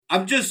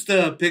I'm just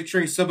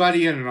picturing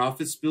somebody in an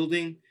office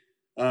building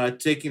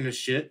taking a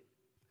shit.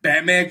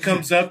 Batman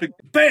comes up and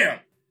bam!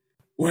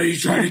 Why are you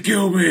trying to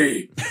kill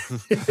me?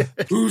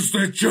 Who's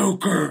the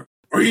Joker?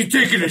 Are you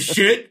taking a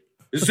shit?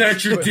 Is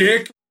that your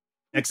dick?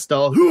 Next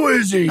stall, who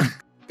is he?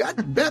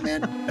 God,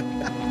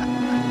 Batman.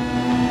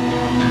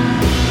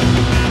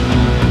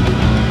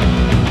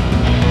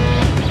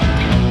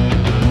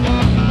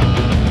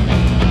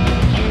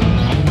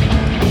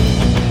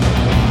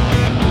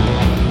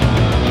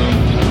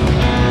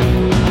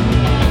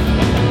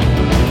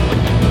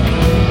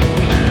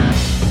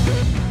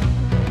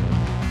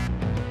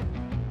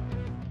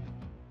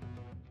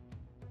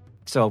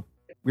 So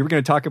we were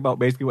going to talk about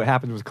basically what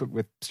happens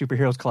with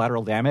superheroes'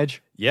 collateral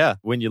damage. Yeah,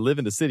 when you live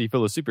in a city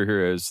full of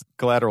superheroes,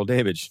 collateral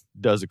damage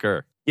does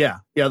occur. Yeah.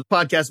 The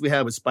podcast we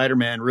had with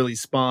Spider-Man really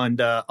spawned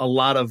a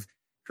lot of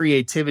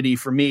creativity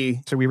for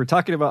me. So we were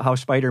talking about how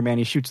Spider-Man,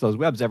 he shoots those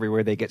webs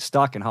everywhere, they get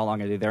stuck, and how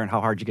long are they there, and how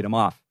hard you get them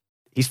off.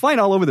 He's flying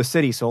all over the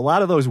city, so a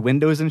lot of those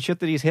windows and shit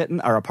that he's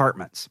hitting are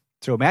apartments.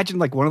 So imagine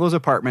like one of those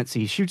apartments,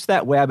 he shoots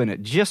that web and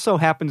it just so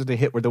happens to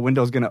hit where the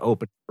window's going to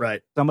open.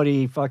 Right.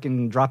 Somebody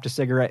fucking dropped a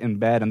cigarette in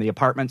bed and the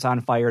apartment's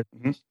on fire.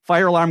 Mm-hmm.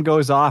 Fire alarm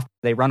goes off.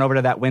 They run over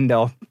to that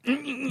window.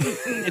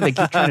 They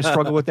keep trying to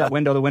struggle with that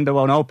window. The window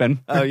won't open.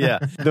 Oh, yeah.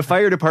 The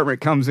fire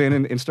department comes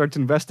in and starts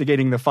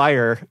investigating the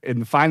fire.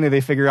 And finally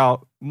they figure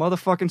out,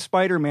 motherfucking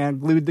Spider-Man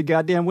glued the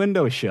goddamn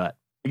window shut.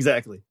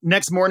 Exactly.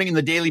 Next morning in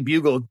the Daily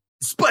Bugle,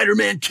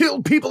 Spider-Man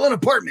killed people in an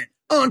apartment.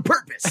 On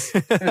purpose.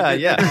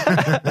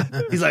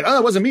 Yeah. He's like, oh,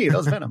 it wasn't me. That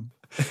was Venom.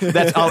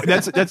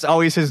 That's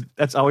always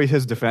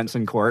his defense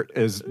in court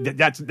is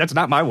that's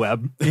not my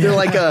web. They're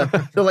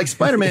like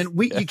Spider-Man.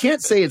 You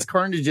can't say it's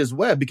Carnage's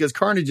web because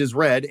Carnage is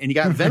red and you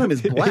got Venom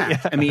is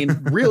black. Yeah. I mean,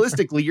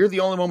 realistically, you're the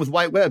only one with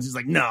white webs. He's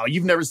like, no,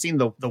 you've never seen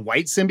the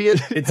white symbiote.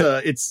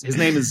 It's his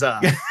name is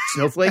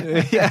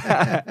Snowflake.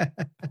 Yeah.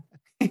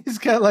 He's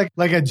got like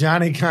a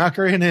Johnny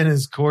Cochran in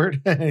his court,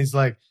 and he's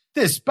like,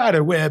 this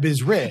spider web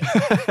is red.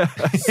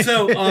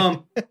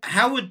 So,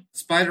 how would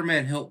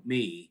Spider-Man help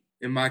me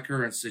in my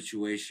current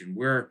situation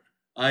where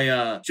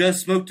I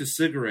just smoked a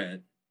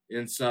cigarette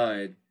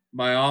inside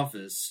my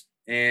office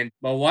and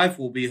my wife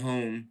will be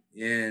home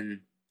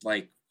in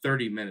like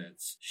 30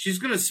 minutes? She's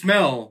going to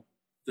smell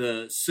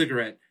the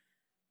cigarette.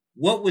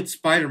 What would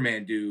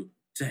Spider-Man do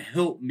to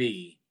help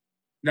me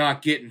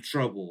not get in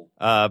trouble?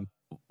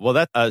 Well,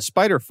 that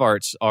spider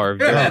farts are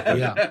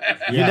very,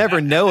 you never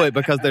know it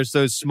because they're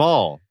so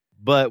small.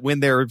 But when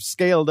they're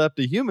scaled up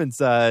to human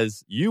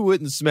size, you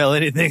wouldn't smell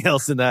anything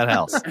else in that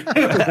house.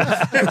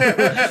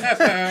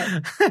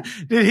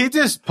 Did he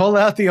just pull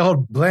out the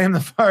old blame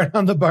the fart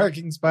on the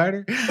barking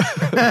spider?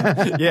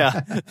 Yeah.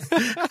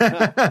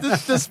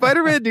 Does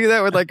Spider-Man do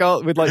that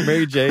with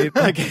Mary Jane?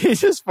 Like he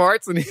just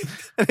farts and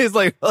he's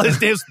like, oh, this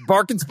damn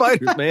barking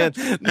spiders, man.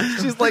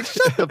 She's like,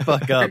 shut the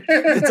fuck up.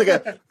 It's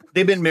like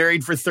they've been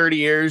married for 30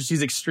 years.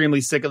 She's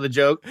extremely sick of the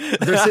joke.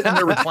 They're sitting in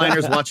their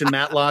recliners watching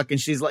Matlock, and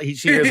she's like,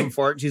 she hears him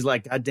fart, and she's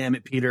like, God damn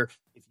it, Peter.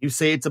 If you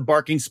say it's a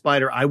barking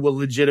spider, I will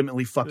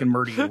legitimately fucking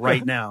murder you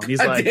right now. And he's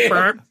like,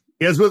 burp.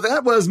 He goes, well,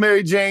 that was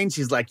Mary Jane.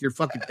 She's like, you're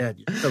fucking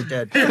dead. You're so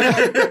dead.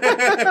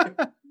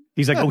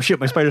 He's like, oh shit,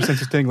 my spider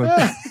sense is tingling.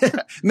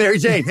 Mary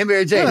Jane,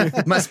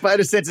 my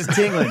spider sense is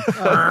tingling.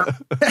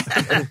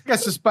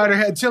 Guess the spider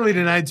had chili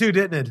tonight too,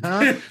 didn't it?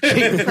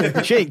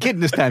 Huh? She ain't kidding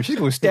this time. She's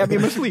going to stab me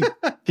in my sleep.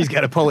 He's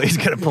got to pull his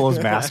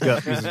mask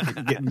up. He's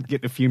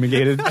getting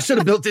fumigated. I should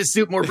have built this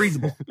suit more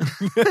breathable.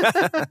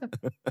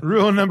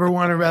 Rule number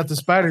 1 about the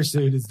spider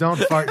suit is don't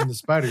fart in the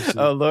spider suit.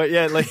 Oh Lord,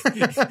 yeah, like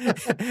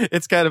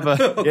it's kind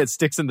of it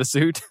sticks in the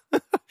suit.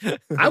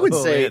 I would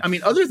say, I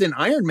mean, other than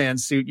Iron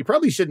Man's suit, you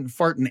probably shouldn't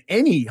fart in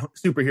any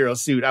superhero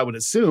suit, I would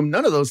assume.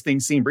 None of those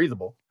things seem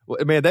breathable.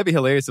 Well, man, that'd be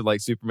hilarious if like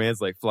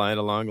Superman's like flying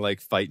along, like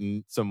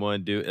fighting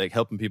someone,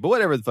 helping people,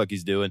 whatever the fuck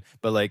he's doing.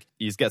 But like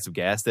he's got some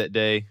gas that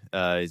day.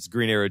 It's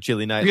Green Arrow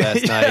chili night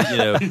last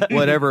night,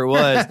 whatever it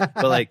was.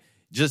 But like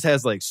just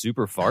has like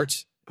super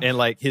farts. And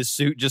like his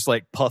suit just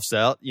like puffs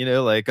out,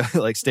 like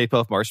Stay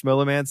Puft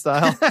Marshmallow Man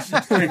style.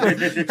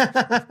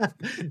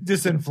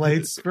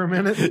 Disinflates for a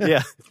minute.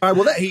 Yeah. All right.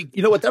 Well,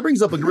 you know what? That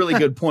brings up a really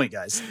good point,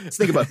 guys. Let's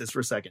think about this for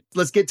a second.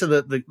 Let's get to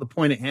the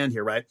point at hand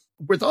here, right?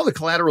 With all the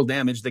collateral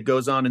damage that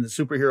goes on in the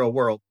superhero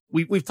world,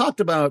 we've talked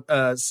about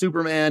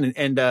Superman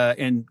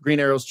and Green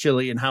Arrow's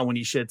chili and how when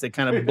he shits, it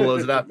kind of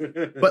blows it up.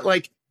 But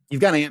like you've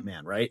got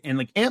Ant-Man, right? And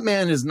like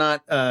Ant-Man is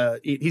not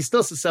he's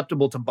still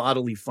susceptible to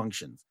bodily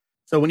functions.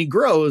 So when he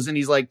grows and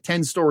he's like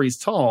 10 stories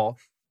tall,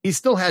 he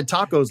still had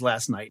tacos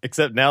last night.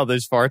 Except now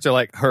those farts are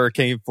like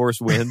hurricane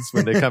force winds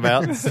when they come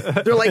out.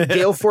 They're like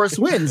gale force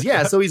winds.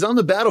 Yeah. So he's on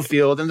the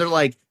battlefield and they're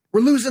like,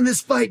 we're losing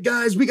this fight,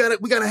 guys. We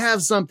gotta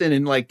have something.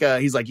 And like,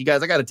 he's like, you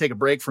guys, I got to take a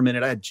break for a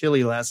minute. I had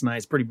chili last night.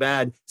 It's pretty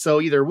bad.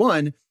 So either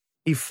one,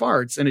 he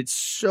farts and it's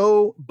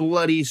so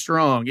bloody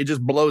strong. It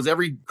just blows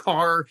every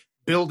car,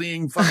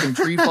 building, fucking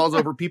tree falls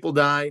over, people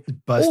die.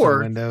 Busting or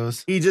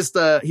windows. He just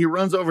he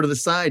runs over to the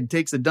side,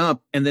 takes a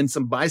dump, and then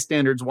some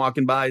bystanders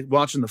walking by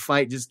watching the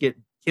fight just get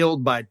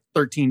killed by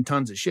 13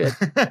 tons of shit.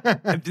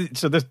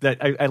 So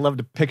I love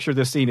to picture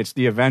this scene. It's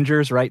the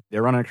Avengers, right?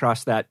 They're running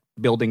across that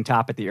building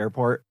top at the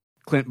airport.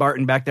 Clint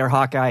Barton back there,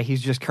 Hawkeye,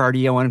 he's just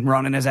cardioing,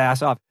 running his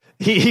ass off.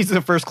 He's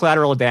the first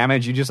collateral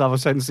damage. You just all of a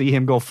sudden see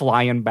him go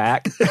flying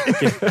back.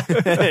 They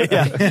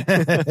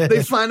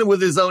find him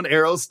with his own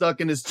arrow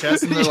stuck in his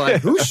chest, and they're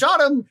like, who shot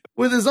him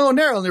with his own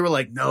arrow? And they were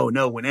like, no,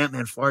 when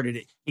Ant-Man farted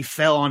it, he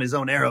fell on his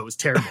own arrow. It was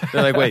terrible.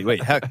 They're like,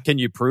 wait, how can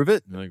you prove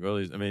it? I'm like, well,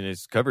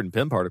 he's covered in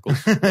PIM particles.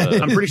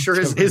 I'm pretty sure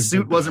his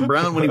suit wasn't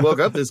brown when he woke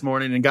up this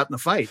morning and got in the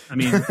fight. I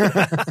mean,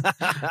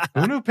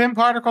 who knew PIM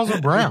particles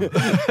are brown?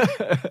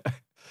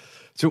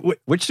 So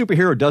which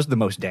superhero does the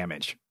most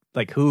damage?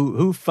 Like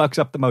who fucks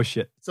up the most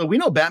shit? So we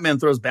know Batman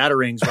throws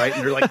batarangs, right?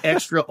 And they're like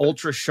extra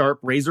ultra sharp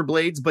razor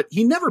blades, but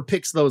he never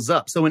picks those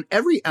up. So in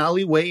every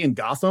alleyway in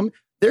Gotham,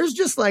 there's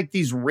just like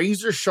these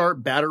razor sharp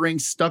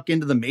batarangs stuck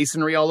into the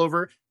masonry all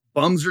over.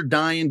 Bums are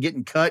dying,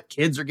 getting cut.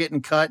 Kids are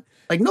getting cut.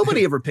 Like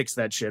nobody ever picks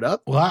that shit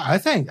up. Well, I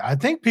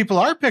think people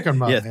are picking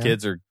them up. Yeah, man.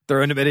 kids are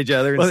throwing them at each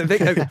other. Well,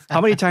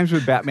 how many times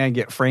would Batman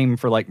get framed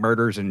for like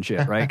murders and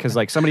shit, right? Because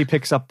like somebody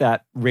picks up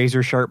that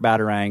razor sharp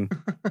batarang,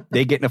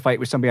 they get in a fight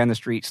with somebody on the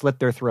street, slit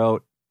their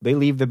throat, they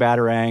leave the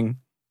batarang.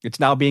 It's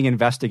now being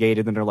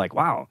investigated, and they're like,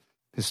 "Wow,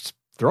 his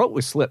throat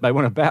was slit by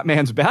one of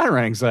Batman's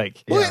batarangs."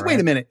 Like, wait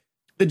a minute.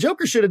 The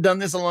Joker should have done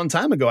this a long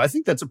time ago. I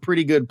think that's a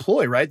pretty good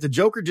ploy, right? The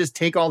Joker just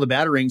take all the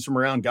batarangs from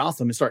around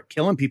Gotham and start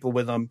killing people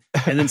with them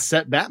and then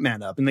set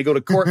Batman up. And they go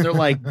to court and they're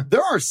like,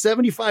 there are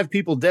 75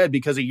 people dead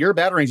because of your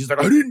batarangs. He's like,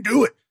 I didn't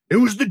do it. It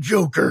was the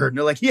Joker. And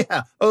they're like,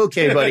 yeah,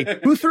 okay, buddy.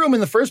 Who threw him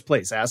in the first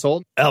place,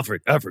 asshole?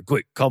 Alfred,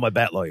 quick, call my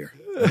bat lawyer.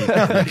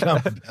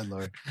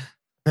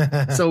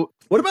 So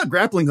what about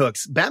grappling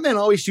hooks? Batman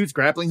always shoots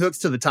grappling hooks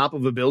to the top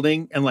of a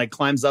building and like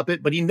climbs up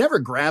it, but he never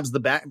grabs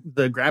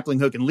the grappling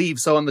hook and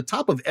leaves. So on the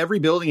top of every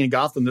building in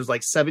Gotham, there's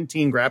like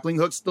 17 grappling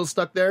hooks still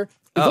stuck there.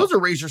 Those are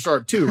razor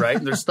sharp too, right?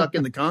 And they're stuck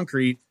in the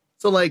concrete.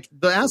 So like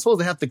the assholes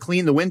that have to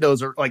clean the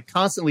windows are like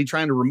constantly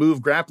trying to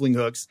remove grappling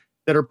hooks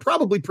that are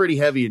probably pretty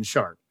heavy and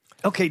sharp.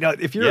 Okay, now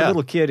if you're a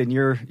little kid and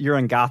you're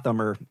in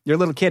Gotham, or you're a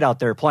little kid out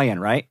there playing,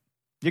 right?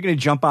 You're going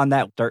to jump on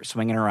that, start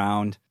swinging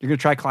around. You're going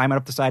to try climbing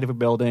up the side of a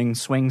building,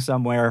 swing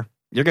somewhere.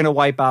 You're going to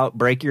wipe out,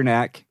 break your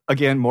neck.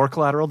 Again, more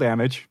collateral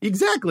damage.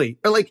 Exactly.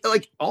 Or like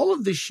all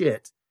of the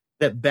shit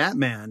that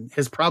Batman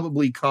has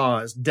probably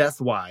caused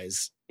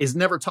death-wise is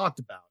never talked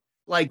about.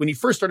 Like when he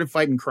first started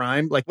fighting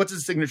crime, like what's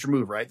his signature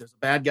move, right? There's a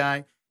bad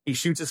guy. He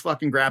shoots his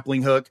fucking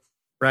grappling hook,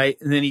 right?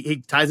 And then he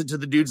ties it to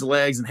the dude's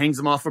legs and hangs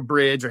him off a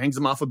bridge or hangs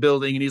him off a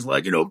building. And he's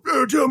like, tell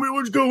me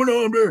what's going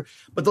on there.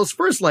 But those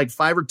first like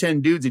 5 or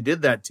 10 dudes he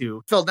did that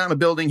to fell down a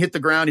building, hit the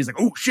ground. He's like,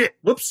 oh shit,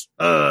 whoops,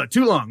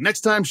 too long.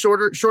 Next time,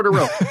 shorter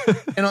rope.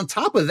 And on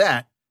top of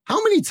that,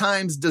 how many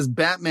times does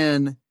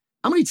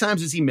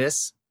he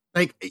miss?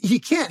 Like he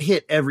can't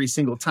hit every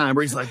single time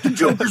where he's like, the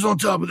Joker's on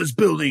top of this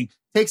building,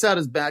 takes out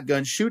his bat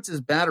gun, shoots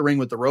his batarang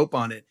with the rope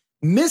on it,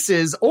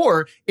 misses,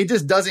 or it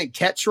just doesn't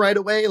catch right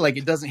away. Like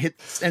it doesn't hit.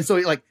 And so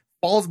he like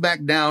falls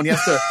back down. He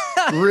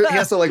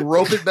has to like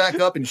rope it back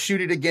up and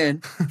shoot it again.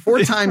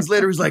 4 times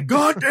later, he's like,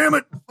 God damn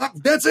it. Fuck,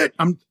 that's it.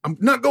 I'm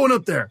not going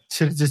up there.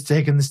 Should have just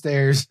taken the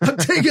stairs. I'm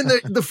taking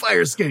the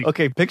fire escape.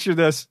 Okay, picture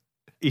this.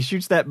 He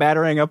shoots that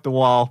batarang up the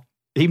wall.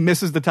 He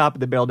misses the top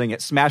of the building.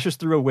 It smashes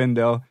through a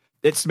window.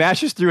 It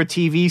smashes through a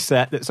TV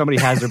set that somebody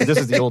has there, but this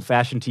is the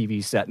old-fashioned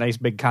TV set. Nice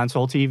big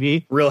console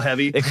TV. Real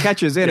heavy. It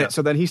catches in it,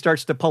 so then he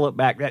starts to pull it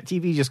back. That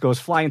TV just goes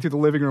flying through the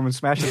living room and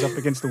smashes up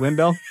against the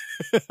window.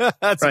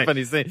 That's a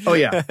funny scene. Oh,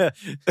 yeah.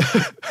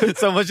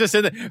 Someone's just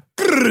in there.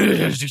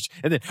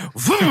 And then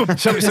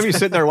somebody's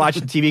sitting there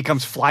watching TV,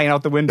 comes flying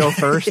out the window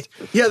first.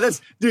 Yeah,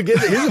 dude,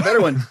 here's a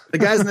better one. The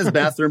guy's in his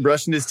bathroom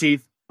brushing his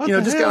teeth.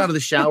 Just got out of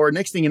the shower.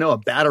 Next thing you know, a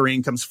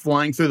batarang comes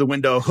flying through the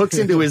window, hooks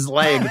into his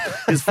leg.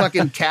 His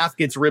fucking calf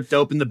gets ripped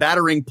open. The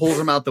batarang pulls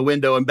him out the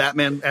window. And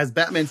as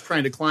Batman's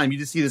trying to climb, you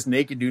just see this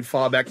naked dude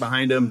fall back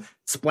behind him,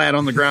 splat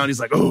on the ground. He's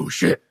like, oh,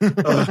 shit.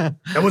 That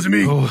wasn't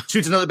me.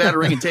 Shoots another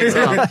batarang and takes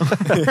off.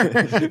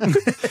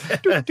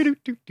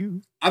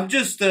 I'm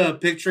just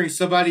picturing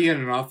somebody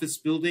in an office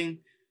building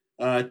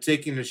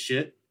taking a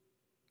shit.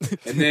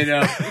 And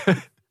then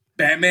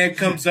Batman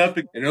comes up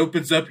and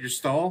opens up your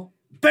stall.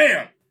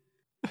 Bam!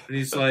 And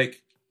he's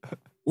like,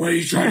 why are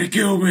you trying to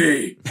kill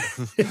me?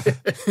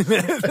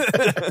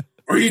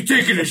 Are you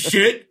taking a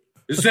shit?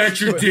 Is that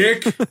your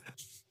dick?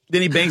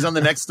 Then he bangs on the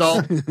next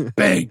stall.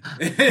 Bang.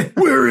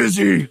 Where is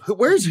he?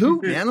 Where's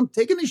who, man? I'm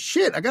taking a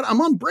shit.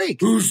 I'm on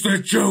break. Who's the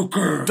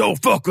Joker?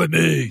 Don't fuck with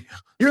me.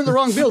 You're in the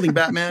wrong building,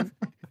 Batman.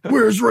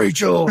 Where's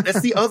Rachel?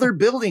 That's the other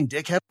building,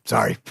 dickhead.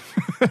 Sorry.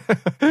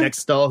 Next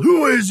stall.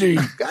 Who is he?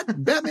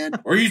 God, Batman.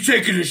 Are you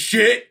taking a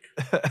shit?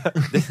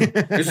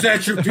 Is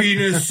that your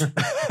penis?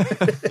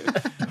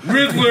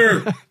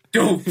 Riddler,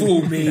 don't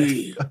fool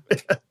me.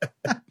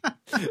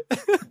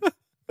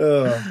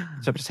 So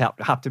it just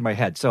hopped in my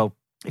head. So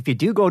if you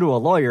do go to a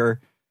lawyer,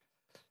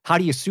 how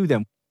do you sue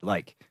them?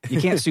 Like, You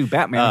can't sue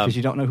Batman because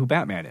you don't know who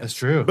Batman is. That's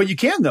true. But you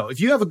can, though. If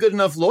you have a good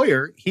enough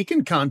lawyer, he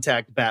can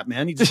contact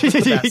Batman. He just puts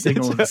the bat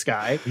signal in the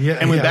sky. Yeah,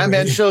 and when yeah,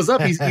 Batman right. shows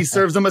up, he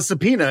serves him a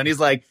subpoena. And he's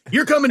like,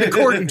 you're coming to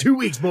court in 2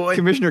 weeks, boy.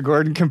 Commissioner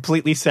Gordon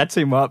completely sets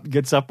him up,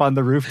 gets up on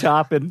the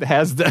rooftop, and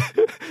has the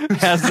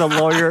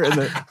lawyer and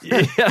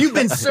the. You've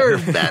been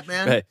served,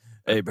 Batman.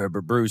 Hey,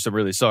 Bruce, I'm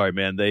really sorry,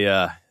 man. They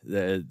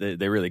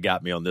really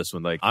got me on this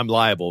one. Like, I'm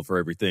liable for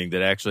everything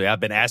that actually I've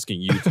been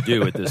asking you to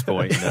do at this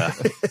point.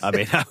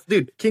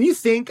 Dude, can you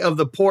think of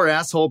the poor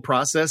asshole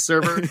process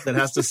server that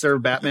has to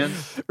serve Batman?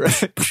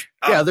 Right.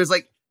 Yeah, there's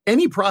like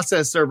any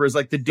process server is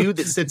like the dude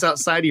that sits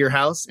outside of your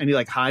house and he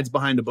like hides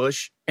behind a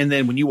bush. And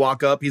then when you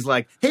walk up, he's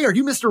like, hey, are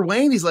you Mr.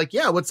 Wayne? He's like,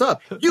 yeah, what's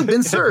up? You've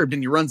been served.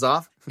 And he runs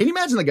off. Can you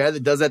imagine the guy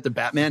that does that to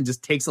Batman,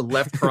 just takes a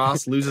left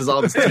cross, loses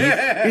all his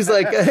teeth? He's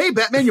like, hey,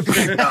 Batman, you're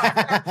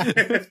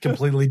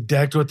completely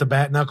decked with the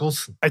bat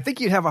knuckles. I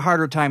think you'd have a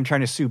harder time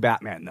trying to sue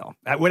Batman, though.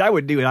 What I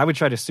would do, I would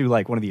try to sue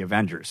like one of the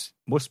Avengers.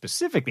 Most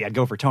specifically, I'd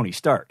go for Tony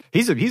Stark.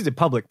 He's a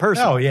public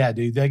person. Oh yeah,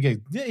 dude.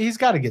 He's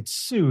got to get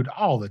sued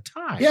all the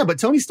time. Yeah, but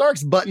Tony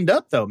Stark's buttoned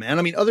up, though, man.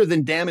 I mean, other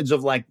than damage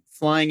of like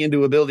flying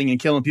into a building and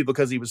killing people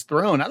because he was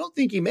thrown, I don't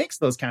think he makes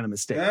those kind of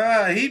mistakes.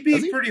 He'd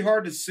be pretty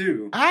hard to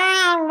sue.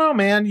 I don't know,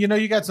 man. You know,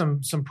 you got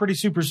some pretty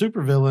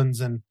super villains,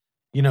 and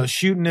you know,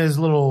 shooting his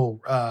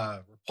little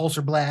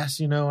repulsor blast,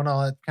 you know, and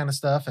all that kind of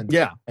stuff. And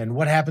yeah, and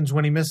what happens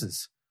when he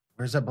misses?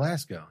 Where's that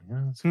blast go?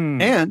 You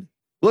know, And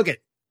look at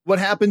what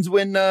happens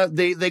when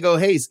they go,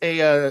 hey,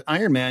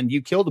 Iron Man,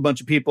 you killed a bunch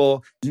of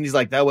people, and he's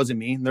like, that wasn't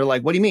me. And they're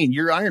like, what do you mean?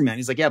 You're Iron Man.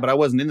 He's like, yeah, but I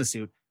wasn't in the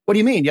suit. What do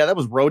you mean? Yeah, that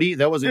was Rhodey.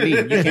 That wasn't me.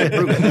 You can't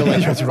prove it.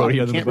 Like, that's Rhodey.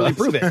 You can't really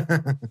prove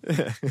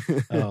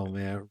it. Oh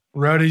man,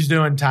 Rhodey's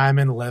doing time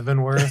in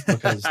Leavenworth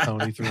because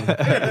Tony threw him.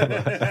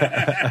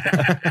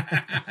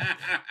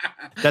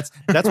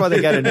 That's why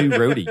they got a new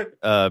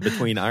Rhodey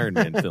between Iron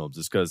Man films.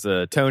 Is because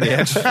Tony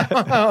actually.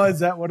 Oh, is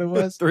that what it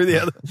was? Through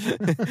the other.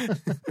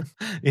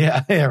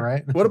 Yeah,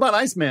 right. What about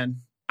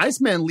Iceman?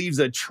 Iceman leaves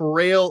a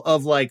trail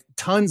of like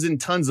tons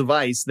and tons of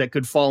ice that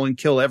could fall and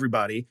kill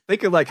everybody.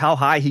 Think of like how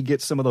high he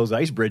gets some of those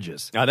ice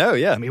bridges. I know,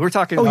 yeah. I mean, we're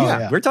talking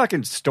we're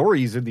talking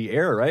stories in the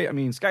air, right? I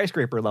mean,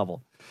 skyscraper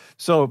level.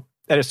 So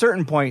at a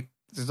certain point,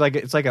 it's like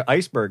an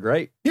iceberg,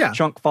 right? Yeah.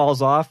 Chunk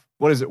falls off.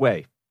 What does it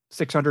weigh?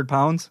 600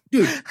 pounds?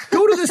 Dude,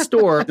 go to the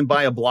store and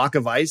buy a block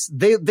of ice.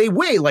 They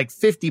weigh like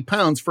 50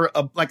 pounds for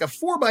a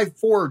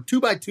 4x4,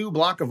 2x2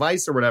 block of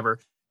ice or whatever.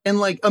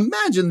 And like,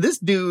 imagine this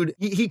dude,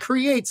 he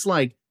creates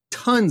like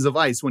tons of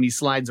ice when he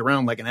slides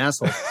around like an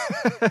asshole.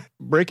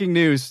 Breaking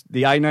news.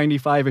 The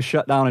I-95 is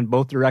shut down in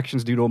both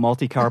directions due to a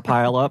multi-car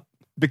pileup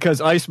because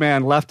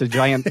Iceman left a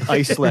giant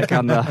ice slick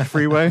on the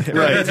freeway.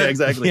 Right,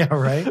 exactly. Yeah,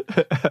 right.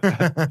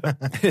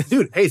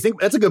 Dude, hey,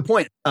 that's a good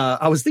point.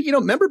 I was thinking,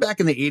 remember back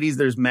in the 80s,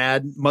 there's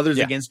MAD, Mothers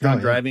Against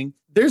Drunk Driving?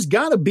 There's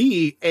got to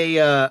be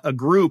a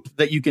group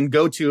that you can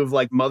go to of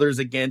like mothers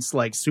against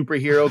like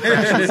superhero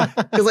crashes.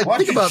 Because like,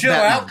 think about chill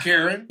Batman. out,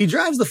 Karen. He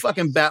drives the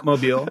fucking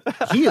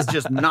Batmobile. He is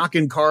just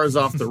knocking cars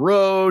off the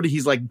road.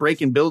 He's like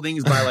breaking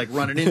buildings by like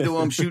running into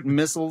them, shooting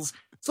missiles.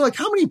 So like,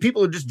 how many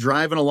people are just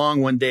driving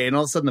along one day and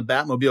all of a sudden the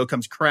Batmobile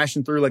comes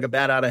crashing through like a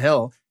bat out of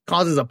hell,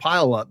 causes a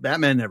pile up.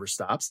 Batman never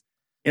stops.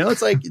 You know,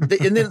 it's like,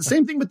 and then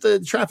same thing with the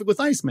traffic with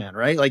Iceman,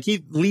 right? Like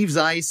he leaves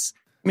ice.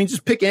 I mean,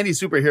 just pick any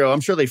superhero. I'm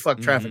sure they fuck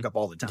traffic up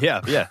all the time.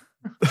 Yeah.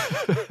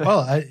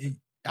 Well,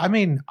 I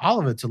mean, all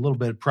of it's a little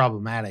bit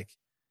problematic.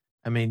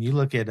 I mean, you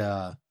look at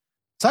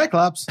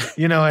Cyclops,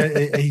 you know,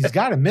 he's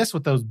got to miss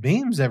with those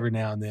beams every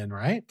now and then,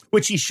 right?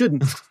 Which he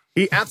shouldn't.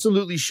 He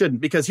absolutely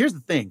shouldn't. Because here's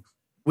the thing.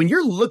 When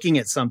you're looking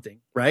at something,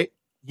 right,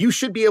 you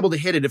should be able to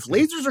hit it. If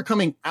lasers are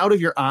coming out of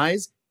your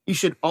eyes, you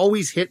should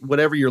always hit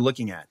whatever you're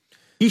looking at.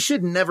 He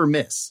should never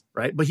miss,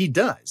 right? But he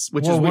does,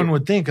 which is weird. One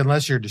would think,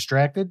 unless you're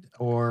distracted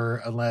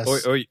or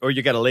unless... Or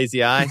you got a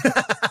lazy eye.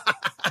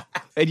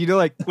 And you know,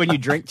 like when you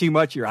drink too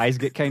much, your eyes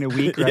get kind of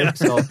weak, right? Yeah.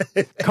 So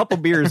a couple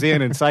beers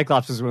in and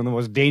Cyclops is one of the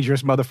most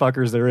dangerous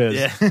motherfuckers there is.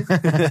 Yeah.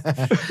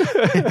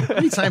 How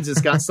many times did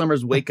Scott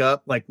Summers wake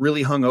up like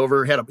really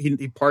hungover?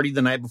 He partied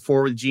the night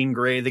before with Jean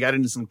Grey. They got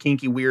into some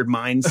kinky, weird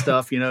mind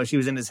stuff. You know, she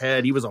was in his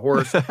head. He was a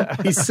horse.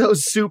 He's so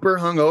super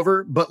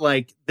hungover, but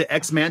like the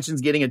X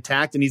Mansion's getting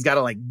attacked and he's got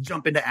to like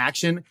jump into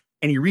action.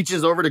 And he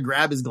reaches over to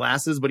grab his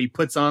glasses, but he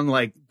puts on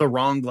like the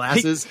wrong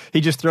glasses.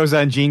 He just throws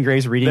on Jean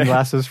Grey's reading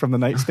glasses from the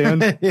nightstand.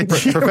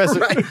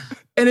 Professor, right.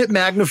 And it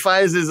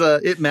magnifies his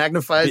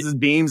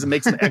beams and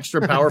makes them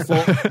extra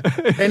powerful.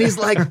 And he's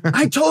like,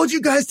 "I told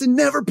you guys to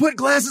never put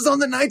glasses on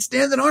the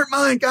nightstand that aren't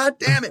mine. God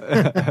damn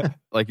it!"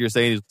 Like you're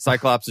saying,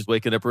 Cyclops is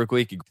waking up real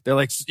quick. They're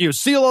like,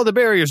 seal all the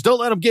barriers. Don't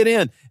let them get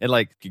in. And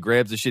like, he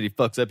grabs the shit. He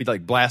fucks up. He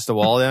like blasts a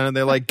wall down. And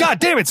they're like, God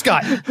damn it,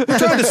 Scott. We're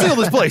trying to seal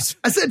this place.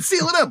 I said,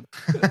 seal it up.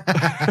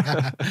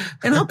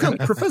 And how come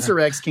Professor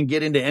X can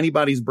get into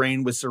anybody's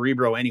brain with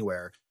Cerebro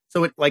anywhere?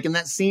 So it, like in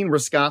that scene where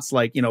Scott's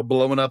like, you know,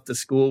 blowing up the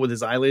school with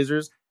his eye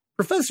lasers,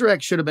 Professor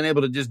X should have been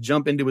able to just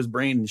jump into his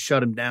brain and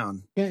shut him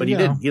down. Yeah, but he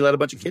didn't. He let a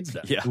bunch of kids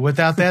die. Yeah.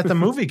 Without that, the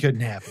movie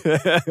couldn't happen.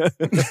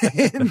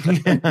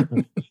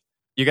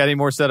 You got any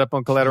more set up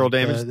on collateral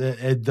damage?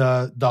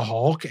 The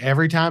Hulk,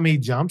 every time he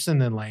jumps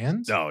and then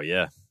lands. Oh,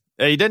 yeah.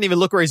 He doesn't even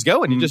look where he's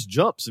going. He just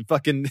jumps and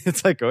fucking,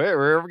 it's like,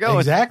 where are we going?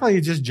 Exactly.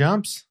 He just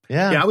jumps.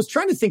 Yeah. Yeah, I was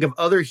trying to think of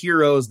other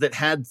heroes that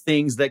had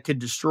things that could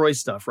destroy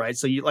stuff, right?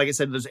 So, like I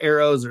said, there's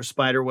arrows, there's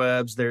spider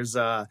webs, there's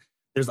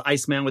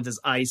Iceman with his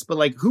ice. But,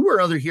 like, who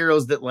are other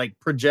heroes that, like,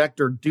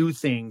 project or do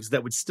things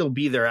that would still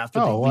be there after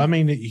they leave? I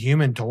mean,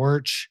 Human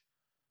Torch.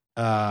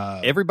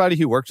 Everybody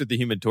who works with the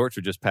Human Torch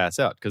would just pass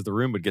out because the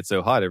room would get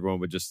so hot. Everyone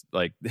would just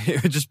like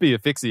it would just be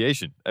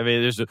asphyxiation. I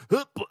mean, there's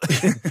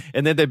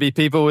and then there'd be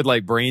people with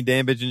like brain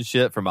damage and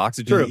shit from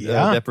oxygen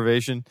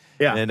deprivation.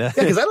 Yeah, and,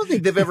 because I don't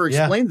think they've ever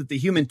explained that the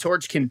Human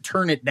Torch can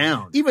turn it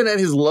down, even at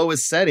his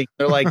lowest setting.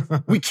 They're like,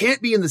 we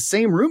can't be in the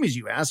same room as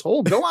you,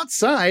 asshole. Go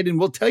outside, and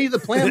we'll tell you the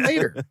plan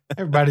later.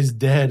 Everybody's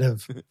dead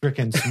of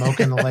freaking smoke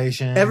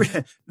inhalation.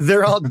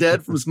 They're all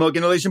dead from smoke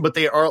inhalation, but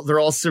they're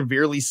all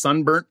severely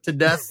sunburnt to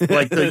death,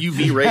 like the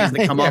UV rays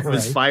that come off of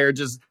his fire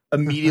just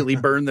immediately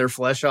burn their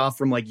flesh off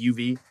from like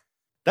UV.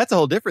 That's a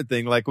whole different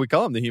thing. Like we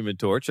call him the Human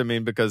Torch. I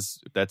mean,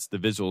 because that's the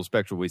visual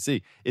spectrum we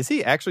see. Is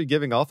he actually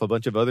giving off a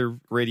bunch of other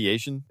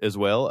radiation as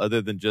well,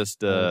 other than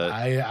just?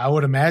 I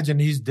would imagine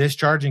he's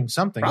discharging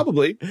something.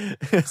 Probably.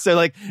 So,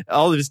 like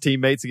all of his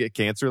teammates get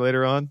cancer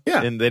later on,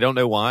 and they don't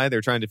know why.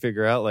 They're trying to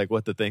figure out like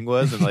what the thing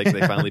was, and like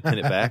they finally pin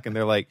it back, and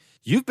they're like,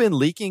 "You've been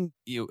leaking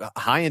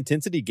high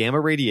intensity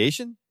gamma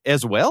radiation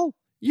as well."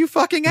 You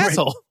fucking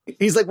asshole. Right.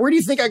 He's like, where do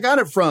you think I got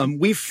it from?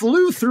 We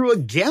flew through a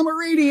gamma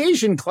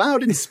radiation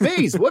cloud in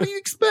space. What do you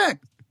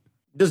expect?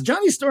 Does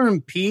Johnny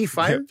Storm pee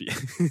fire?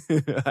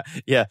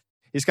 Yeah.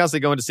 He's constantly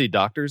going to see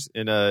doctors,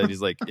 and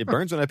he's like, it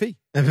burns when I pee.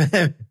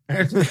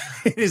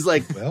 He's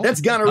like,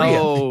 that's gonorrhea.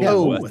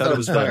 I thought it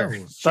was fire.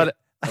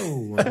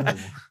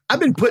 I've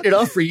been putting it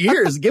off for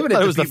years, giving it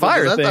to was the people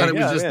fire I thing. thought it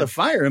was just the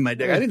fire in my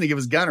dick. I didn't think it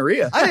was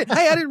gonorrhea. I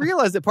didn't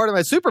realize that part of my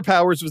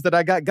superpowers was that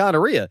I got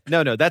gonorrhea.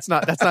 No, that's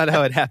not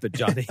how it happened,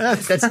 Johnny.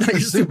 That's not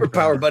your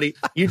superpower, buddy.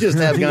 You just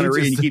have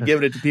gonorrhea and you keep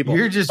giving it to people.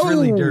 You're just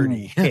really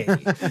dirty. Okay.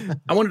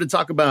 I wanted to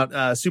talk about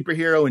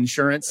superhero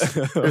insurance.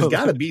 There's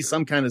got to be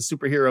some kind of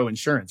superhero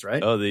insurance,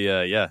 right? Oh,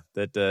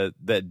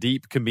 that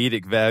deep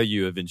comedic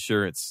value of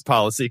insurance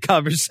policy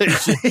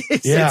conversation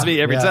sends me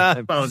every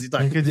time. Policy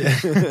talk. My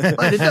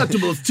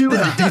deductible's too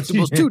high.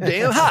 Deductible's too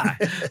damn high.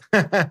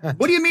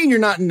 What do you mean you're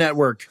not in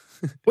network?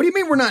 What do you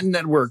mean we're not in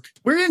network?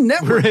 We're in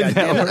network.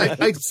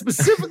 I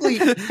specifically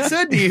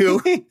said to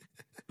you,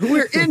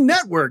 we're in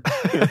network.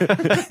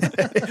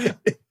 I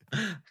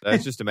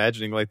was just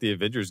imagining like the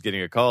Avengers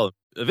getting a call.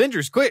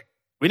 Avengers, quick,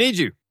 we need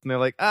you. And they're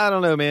like, I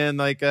don't know, man.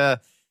 Like,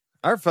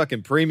 our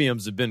fucking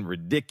premiums have been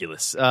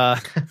ridiculous. Yeah,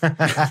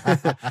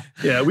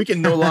 we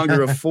can no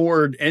longer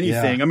afford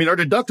anything. Yeah. I mean, our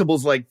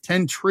deductible's like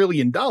 $10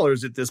 trillion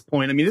at this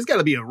point. I mean, it's got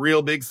to be a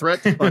real big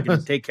threat to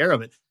fucking take care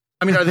of it.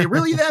 I mean, are they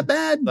really that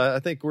bad?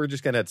 I think we're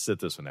just going to have to sit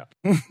this one out.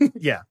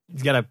 Yeah.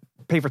 He's got to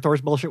pay for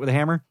Thor's bullshit with a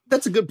hammer.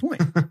 That's a good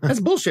point. That's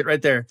bullshit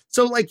right there.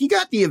 So, like, you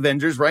got the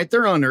Avengers, right?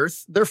 They're on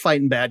Earth. They're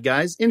fighting bad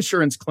guys.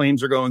 Insurance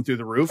claims are going through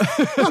the roof.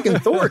 Fucking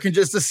Thor can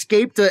just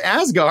escape to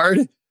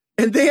Asgard.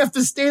 And they have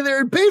to stay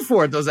there and pay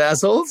for it, those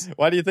assholes.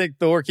 Why do you think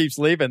Thor keeps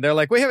leaving? They're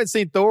like, we haven't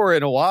seen Thor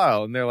in a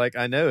while. And they're like,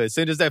 I know. As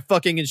soon as that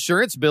fucking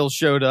insurance bill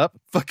showed up,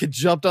 fucking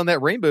jumped on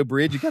that rainbow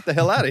bridge. You got the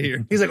hell out of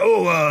here. He's like,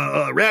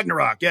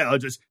 Ragnarok. Yeah,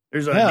 there's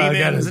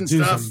demons and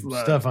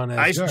stuff on that.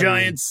 Ice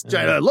giants.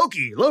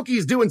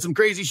 Loki's doing some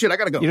crazy shit. I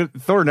got to go. You know,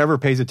 Thor never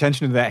pays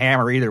attention to that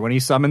hammer either. When he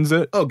summons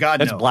it,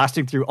 that's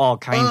blasting through all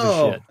kinds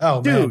of shit.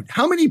 Oh, dude, man.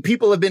 How many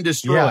people have been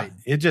destroyed?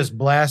 Yeah, it just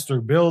blasts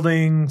through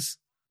buildings.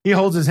 He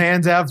holds his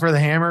hands out for the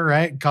hammer,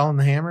 right? Calling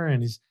the hammer,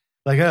 and he's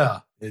like,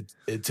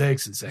 it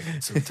takes a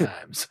second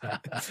sometimes.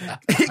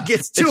 It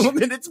gets to him,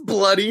 and it's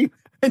bloody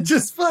and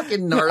just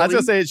fucking gnarly. I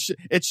was going to say,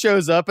 it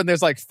shows up, and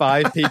there's like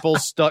 5 people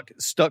stuck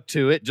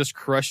to it, just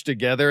crushed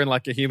together in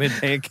like a human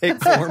pancake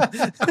form.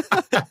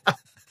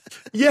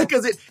 Yeah,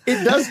 because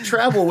it does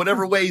travel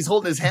whatever way he's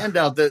holding his hand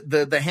out.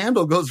 The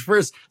handle goes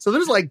first. So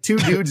there's like 2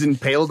 dudes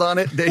impaled on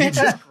it that he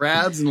just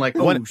grabs and like,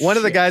 one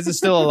of the guys is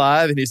still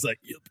alive and he's like,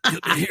 you'll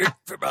be here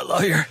for my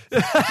lawyer.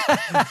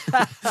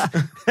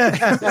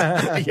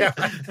 Yeah,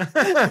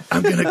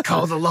 I'm going to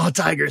call the law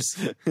tigers.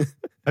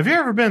 Have you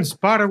ever been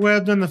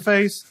spiderwebbed in the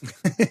face?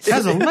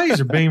 Has a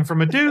laser beam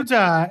from a dude's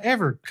eye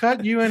ever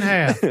cut you in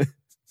half?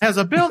 Has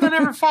a building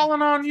ever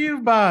fallen on you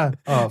by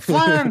a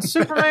flying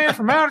Superman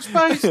from outer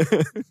space?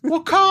 Well,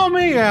 call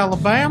me,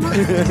 Alabama.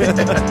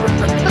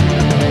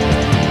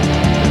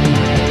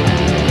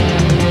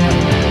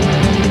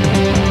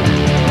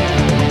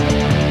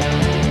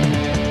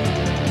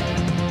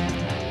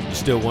 You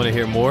still want to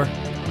hear more?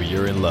 Well,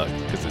 you're in luck,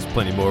 because there's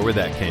plenty more where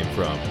that came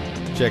from.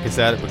 Check us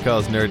out at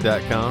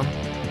becausnerd.com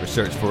or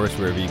search for us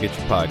wherever you get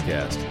your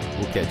podcast.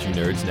 We'll catch you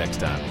nerds next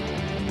time.